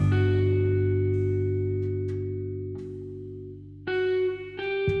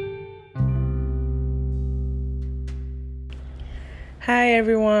Hi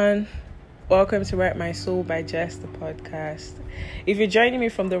everyone, welcome to Write My Soul by Jess, the podcast. If you're joining me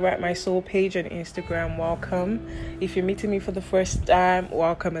from the Write My Soul page on Instagram, welcome. If you're meeting me for the first time,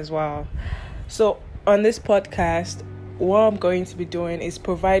 welcome as well. So on this podcast, what I'm going to be doing is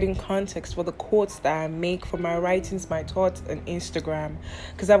providing context for the quotes that I make for my writings, my thoughts on Instagram.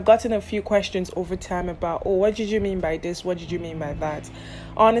 Because I've gotten a few questions over time about, what did you mean by this? What did you mean by that?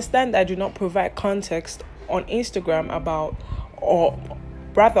 I understand that I do not provide context on Instagram about or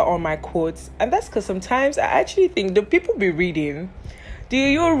rather on my quotes, and that's because sometimes I actually think the people be reading. Do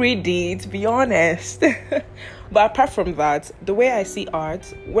you read it? Be honest. But apart from that, the way I see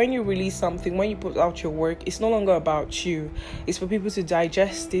art, when you release something, when you put out your work, it's no longer about you. It's for people to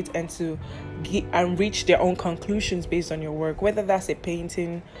digest it and to get and reach their own conclusions based on your work, whether that's a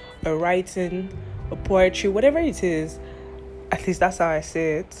painting, a writing, a poetry, whatever it is. At least that's how I see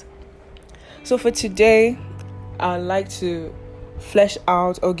it. So for today, I'd like to flesh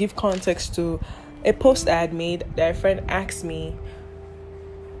out or give context to a post I had made that a friend asked me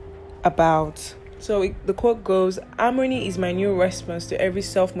about. So the quote goes, "Harmony is my new response to every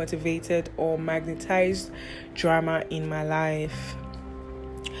self-motivated or magnetized drama in my life."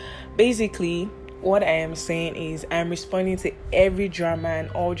 Basically, what I am saying is I'm responding to every drama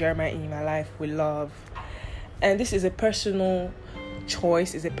and all drama in my life with love. And this is a personal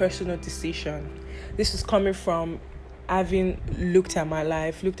choice, is a personal decision. This is coming from having looked at my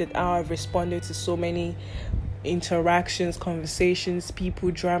life, looked at how I've responded to so many interactions, conversations, people,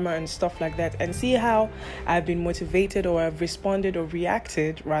 drama and stuff like that, and see how I've been motivated or I've responded or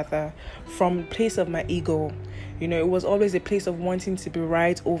reacted rather from a place of my ego. It was always a place of wanting to be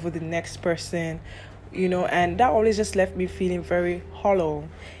right over the next person, and that always just left me feeling very hollow.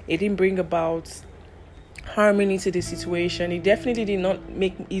 It didn't bring about harmony to the situation. It definitely did not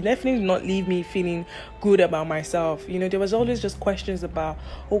leave me feeling good about myself. There was always just questions about,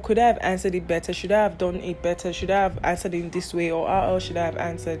 could I have answered it better? Should I have done it better? Should I have answered it in this way? Or how else should I have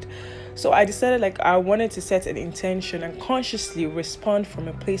answered? So I decided I wanted to set an intention and consciously respond from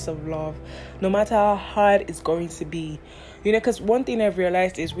a place of love, no matter how hard it's going to be. Because one thing I've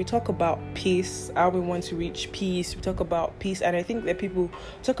realized is we talk about peace, how we want to reach peace. We talk about peace, and I think that people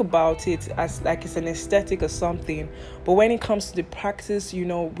talk about it as like it's an aesthetic or something. But when it comes to the practice, we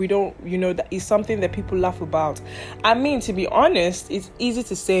don't, that is something that people laugh about. I mean, to be honest, it's easy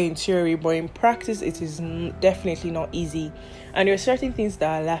to say in theory, but in practice, it is definitely not easy. And there are certain things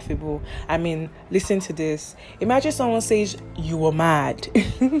that are laughable. I mean, listen to this. Imagine someone says, "You were mad."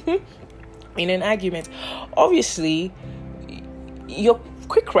 In an argument. Obviously, your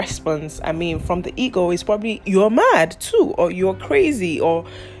quick response, from the ego is probably, "You're mad too," or "You're crazy," or,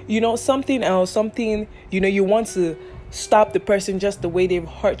 something else, something, you want to stop the person just the way they've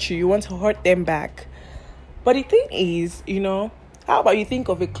hurt you. You want to hurt them back. But the thing is, how about you think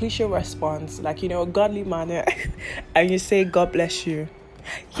of a cliche response, like, a godly manner, and you say, "God bless you."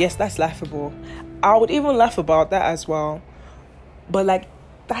 Yes, that's laughable. I would even laugh about that as well. But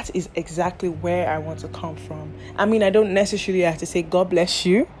that is exactly where I want to come from. I don't necessarily have to say "God bless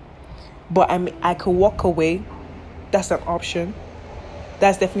you," but I could walk away. That's an option.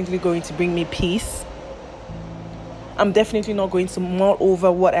 That's definitely going to bring me peace. I'm definitely not going to mull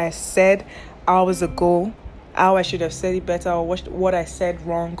over what I said hours ago, how I should have said it better, or what I said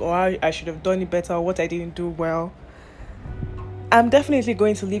wrong, or how I should have done it better, or what I didn't do well. I'm definitely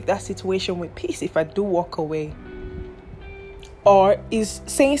going to leave that situation with peace if I do walk away. Or is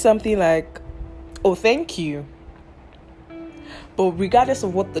saying something like, "Oh, thank you." But regardless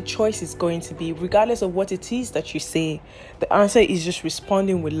of what the choice is going to be, regardless of what it is that you say, the answer is just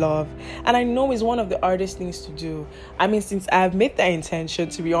responding with love. And I know it's one of the hardest things to do. Since I've made that intention,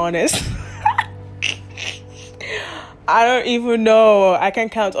 to be honest, I don't even know. I can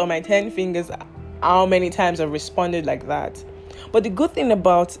count on my 10 fingers how many times I've responded like that. But the good thing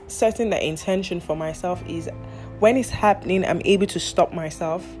about setting that intention for myself is when it's happening, I'm able to stop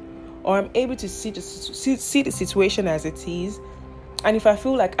myself, or I'm able to see the situation as it is. And if I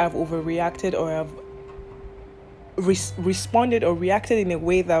feel like I've overreacted, or I've responded or reacted in a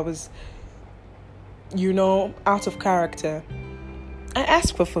way that was, out of character, I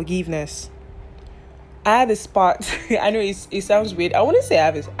ask for forgiveness. I had a spot. I know it sounds weird. I wouldn't say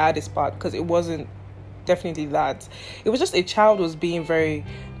I had a spot, because it wasn't definitely that. It was just a child was being very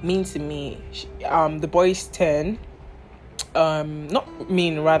mean to me. The boy's 10. Not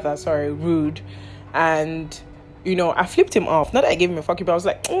mean, rather, rude. And, I flipped him off. Not that I gave him a fuck you, but I was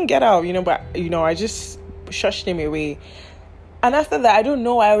like, get out, but, I just shushed him away. And after that, I don't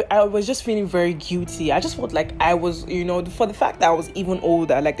know, I was just feeling very guilty. I just felt like I was, for the fact that I was even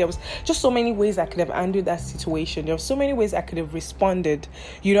older, like there was just so many ways I could have handled that situation. There were so many ways I could have responded.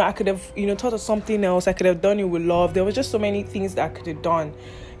 I could have, thought of something else. I could have done it with love. There was just so many things that I could have done,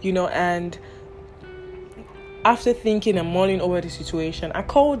 and after thinking and mulling over the situation, I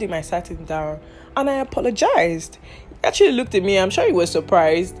called him, I sat him down, and I apologized. He actually looked at me. I'm sure he was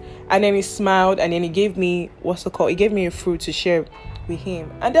surprised. And then he smiled, and then he gave me, He gave me a fruit to share with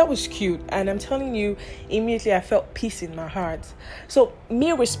him. And that was cute. And I'm telling you, immediately I felt peace in my heart. So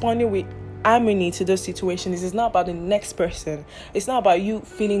me responding with harmony to those situations is not about the next person. It's not about you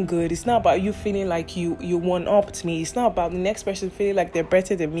feeling good. It's not about you feeling like you one-upped me. It's not about the next person feeling like they're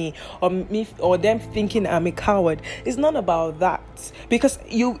better than me, or them thinking I'm a coward. It's not about that, because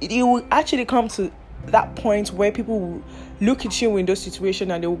you will actually come to that point where people will look at you in those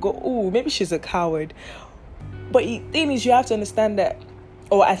situations and they will go, oh, maybe she's a coward. But the thing is, you have to understand that,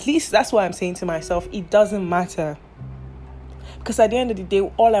 or at least that's what I'm saying to myself, it doesn't matter. Because at the end of the day,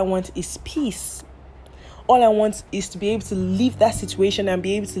 all I want is peace. All I want is to be able to leave that situation and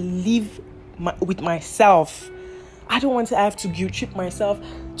be able to live with myself. I don't want to have to guilt trip myself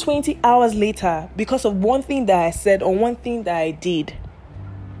 20 hours later because of one thing that I said or one thing that I did.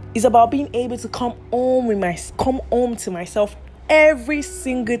 It's about being able to come home to myself every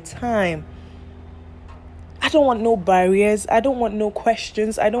single time. I don't want no barriers. I don't want no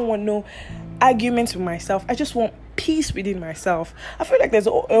questions. I don't want no arguments with myself. I just want peace within myself. I feel like there's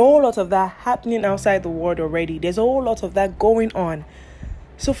a whole lot of that happening outside the world already. There's a whole lot of that going on.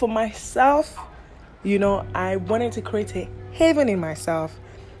 So for myself, I wanted to create a haven in myself.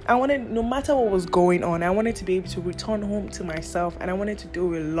 I wanted, no matter what was going on, I wanted to be able to return home to myself, and I wanted to do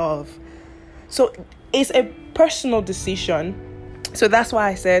it with love. So it's a personal decision. So that's why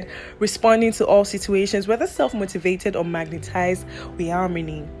I said responding to all situations, whether self-motivated or magnetized, with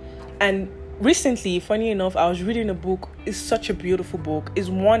harmony. And recently, funny enough, I was reading a book. It's such a beautiful book. It's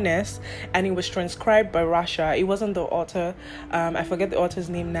Oneness, and it was transcribed by Rasha. It wasn't the author. I forget the author's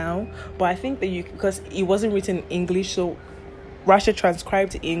name now, but I think that because it wasn't written in English, so Rasha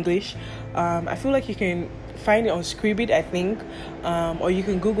transcribed to English. I feel like you can find it on Scribd, I think, or you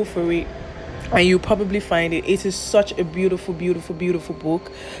can Google for it, and you'll probably find it. It is such a beautiful, beautiful, beautiful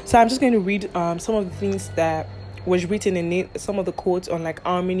book. So I'm just going to read some of the things that was written in it, some of the quotes on like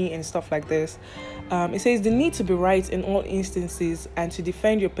harmony and stuff like this. It says, the need to be right in all instances and to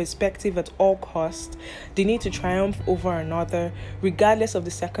defend your perspective at all costs, the need to triumph over another, regardless of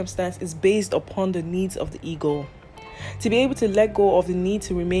the circumstance, is based upon the needs of the ego. To be able to let go of the need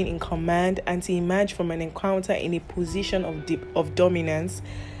to remain in command and to emerge from an encounter in a position of dominance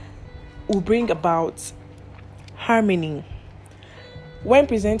will bring about harmony. When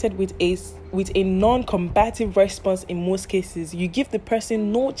presented with a non-combative response in most cases, you give the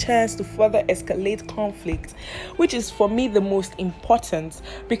person no chance to further escalate conflict, which is for me the most important,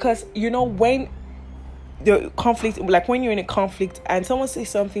 because when the conflict, like when you're in a conflict and someone says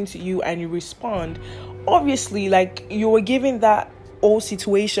something to you and you respond, obviously like you were giving that whole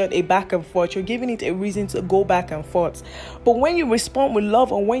situation a back and forth, you're giving it a reason to go back and forth. But when you respond with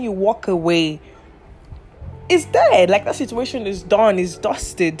love or when you walk away, it's dead. Like that situation is done, is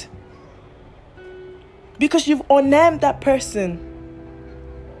dusted, because you've unarmed that person.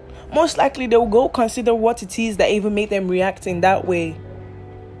 Most likely they'll go consider what it is that even made them react in that way.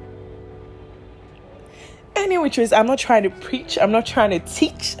 Anyway, I'm not trying to preach, I'm not trying to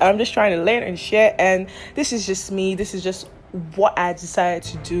teach, I'm just trying to learn and share. And this is just me, this is just what I decided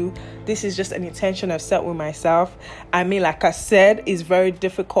to do. This is just an intention I've set with myself. I mean, like I said, it's very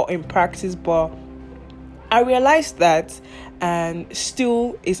difficult in practice, but I realized that, and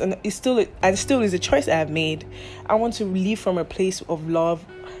still is a choice I have made. I want to live from a place of love.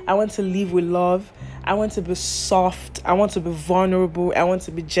 I want to live with love. I want to be soft. I want to be vulnerable. I want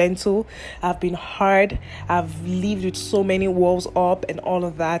to be gentle. I've been hard. I've lived with so many walls up and all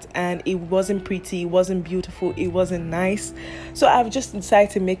of that, and it wasn't pretty. It wasn't beautiful. It wasn't nice. So I've just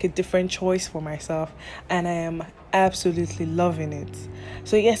decided to make a different choice for myself, and I am absolutely loving it.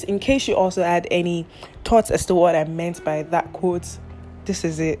 So yes, in case you also had any thoughts as to what I meant by that quote, this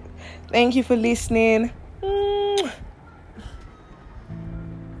is it. Thank you for listening.